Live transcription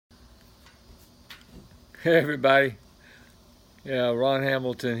Hey everybody, yeah, Ron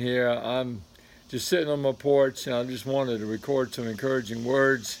Hamilton here. I'm just sitting on my porch and I just wanted to record some encouraging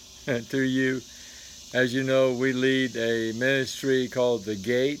words to you. As you know, we lead a ministry called The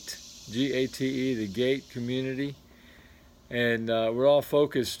Gate, Gate, The Gate Community. And we're all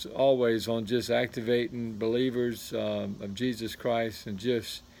focused always on just activating believers of Jesus Christ and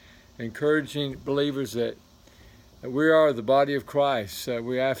just encouraging believers that we are the body of Christ.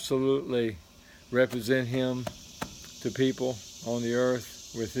 We absolutely represent Him to people on the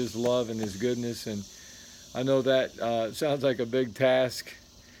earth with His love and His goodness. And I know that sounds like a big task,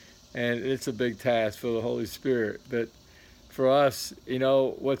 and it's a big task for the Holy Spirit. But for us,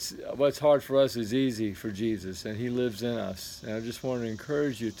 what's hard for us is easy for Jesus, and He lives in us. And I just want to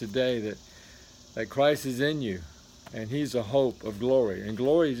encourage you today that Christ is in you, and He's a hope of glory. And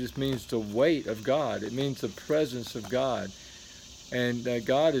glory just means the weight of God. It means the presence of God. And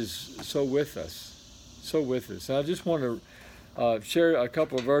God is so with us, so with us. And I just want to share a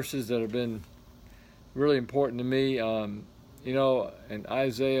couple of verses that have been really important to me. In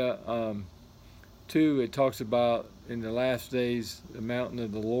Isaiah 2, it talks about in the last days, the mountain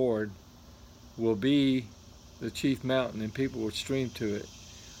of the Lord will be the chief mountain, and people will stream to it.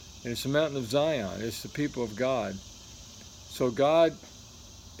 And it's the mountain of Zion. It's the people of God. So God,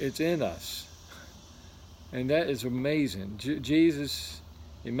 it's in us. And that is amazing. Jesus,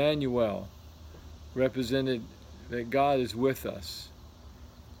 Emmanuel, represented that God is with us.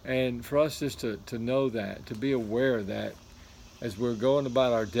 And for us just to know that, to be aware of that as we're going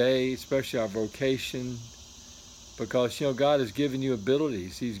about our day, especially our vocation, because, God has given you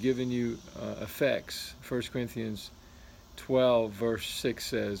abilities. He's given you effects. 1 Corinthians 12, verse 6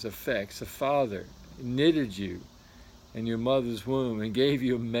 says, effects. The Father knitted you in your mother's womb and gave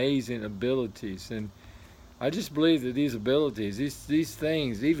you amazing abilities. And I just believe that these abilities, these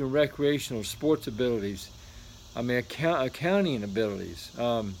things, even recreational sports abilities, accounting abilities,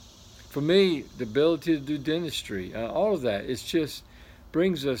 for me, the ability to do dentistry, all of that, it's just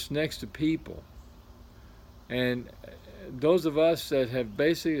brings us next to people. And those of us that have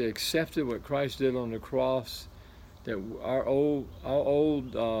basically accepted what Christ did on the cross, that our old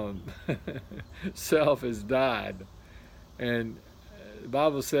self has died. And the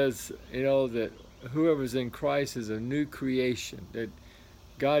Bible says, that whoever's in Christ is a new creation, that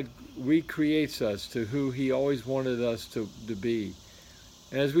God recreates us to who He always wanted us to be.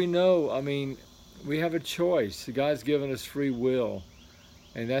 And as we know, we have a choice. God's given us free will.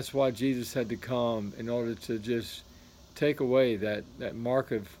 And that's why Jesus had to come, in order to just take away that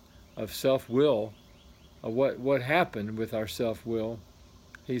mark of self-will, of what happened with our self-will.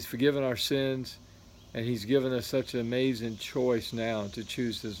 He's forgiven our sins, and He's given us such an amazing choice now to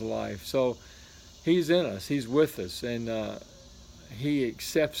choose His life. So He's in us, He's with us, and He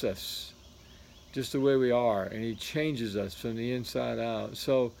accepts us just the way we are, and He changes us from the inside out.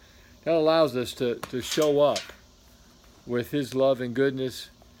 So that allows us to show up with His love and goodness,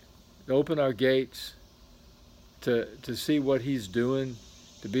 to open our gates, to see what He's doing,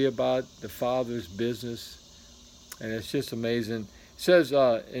 to be about the Father's business. And it's just amazing. It says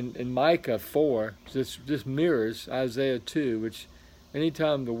in Micah 4, this mirrors Isaiah 2, which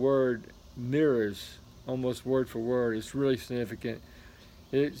anytime the word mirrors, almost word for word, it's really significant.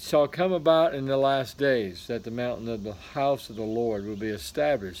 It shall come about in the last days that the mountain of the house of the Lord will be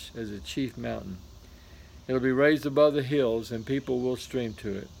established as a chief mountain. It will be raised above the hills, and people will stream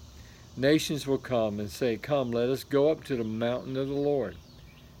to it. Nations will come and say, come, let us go up to the mountain of the Lord,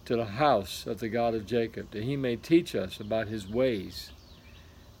 to the house of the God of Jacob, that He may teach us about His ways,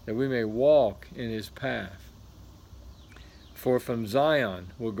 that we may walk in His path. For from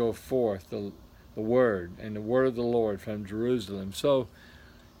Zion will go forth the word, and the word of the Lord from Jerusalem. So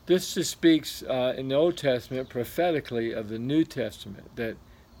this just speaks in the Old Testament prophetically of the New Testament, that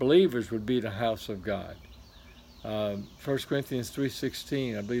believers would be the house of God. 1 Corinthians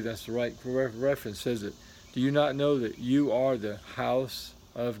 3:16, I believe that's the right reference, says it. Do you not know that you are the house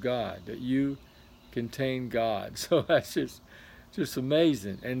of God, that you contain God? So that's just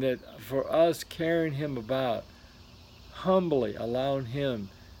amazing. And that for us carrying Him about, humbly allowing Him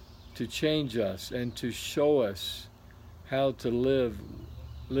to change us and to show us how to live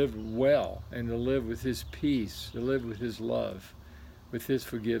well, and to live with His peace, to live with His love, with His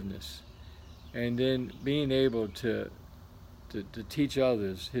forgiveness. And then being able to teach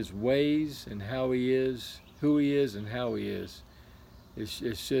others His ways and how He is, who He is and how He is.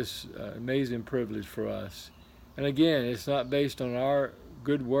 It's just an amazing privilege for us. And again, it's not based on our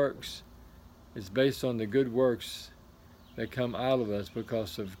good works. It's based on the good works that come out of us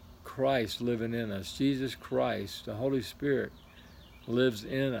because of Christ living in us. Jesus Christ, the Holy Spirit, lives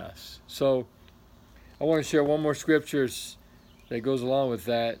in us. So I want to share one more scripture that goes along with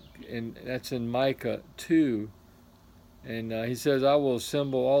that, and that's in Micah 2. And he says, I will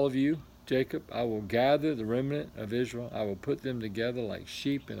assemble all of you, Jacob. I will gather the remnant of Israel. I will put them together like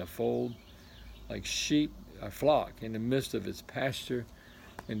sheep in a fold, like sheep, a flock in the midst of its pasture,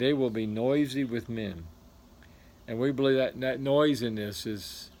 and they will be noisy with men. And we believe that noisiness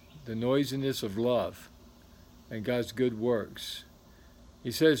is the noisiness of love and God's good works.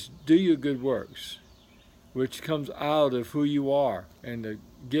 He says, do your good works, which comes out of who you are and the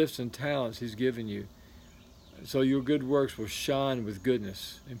gifts and talents He's given you. So your good works will shine with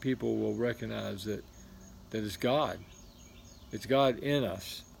goodness, and people will recognize that it's God. It's God in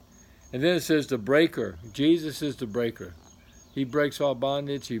us. And then it says the breaker. Jesus is the breaker. He breaks all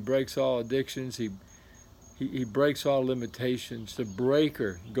bondage. He breaks all addictions. He breaks all limitations. The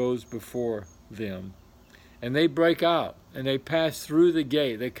breaker goes before them. And they break out, and they pass through the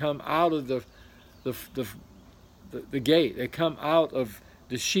gate. They come out of the gate. They come out of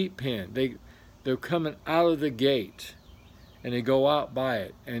the sheep pen. They're coming out of the gate, and they go out by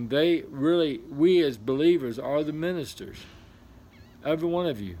it. And we as believers are the ministers. Every one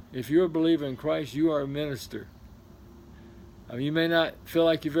of you. If you're a believer in Christ, you are a minister. I mean, you may not feel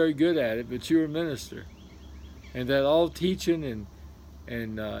like you're very good at it, but you're a minister. And that all teaching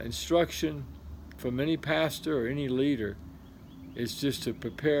and instruction from any pastor or any leader is just to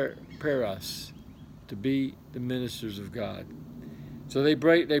prepare us to be the ministers of God. So they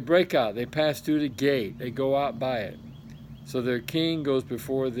break out, they pass through the gate, they go out by it. So their king goes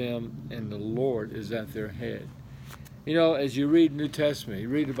before them, and the Lord is at their head. You know, as you read New Testament, you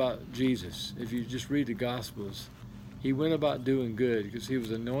read about Jesus. If you just read the Gospels, He went about doing good because He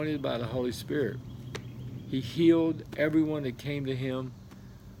was anointed by the Holy Spirit. He healed everyone that came to Him.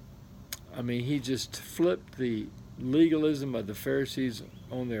 I mean, He just flipped the legalism of the Pharisees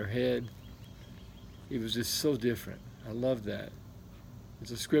on their head. He was just so different. I love that. It's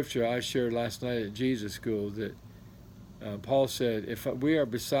a scripture I shared last night at Jesus School that Paul said, if we are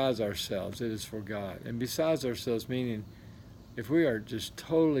besides ourselves, it is for God. And besides ourselves meaning if we are just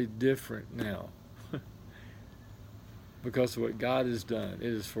totally different now because of what God has done, it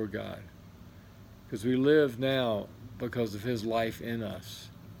is for God. Because we live now because of His life in us.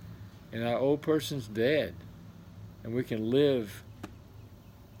 And our old person's dead. And we can live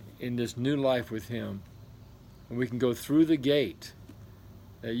in this new life with Him. And we can go through the gate.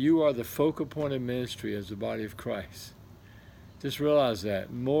 That you are the focal point of ministry as the body of Christ. Just realize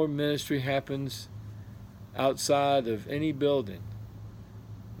that. More ministry happens outside of any building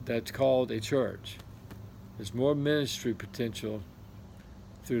that's called a church. There's more ministry potential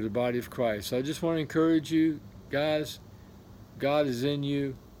through the body of Christ. So I just want to encourage you, guys, God is in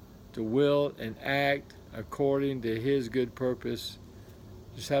you to will and act according to His good purpose.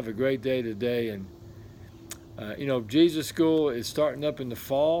 Just have a great day today. And Jesus School is starting up in the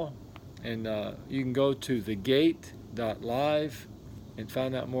fall, and you can go to thegate.live and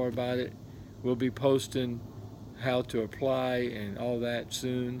find out more about it. We'll be posting how to apply and all that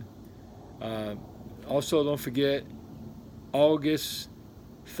soon. Also, don't forget, August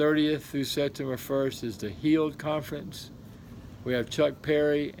 30th through September 1st is the Healed Conference. We have Chuck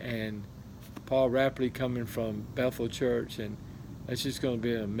Perry and Paul Rapley coming from Bethel Church, and it's just going to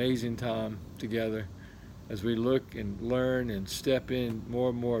be an amazing time together as we look and learn and step in more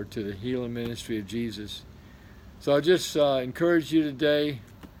and more to the healing ministry of Jesus. So I just encourage you today,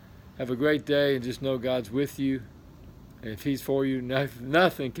 have a great day, and just know God's with you. And if He's for you,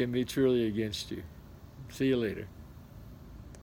 nothing can be truly against you. See you later.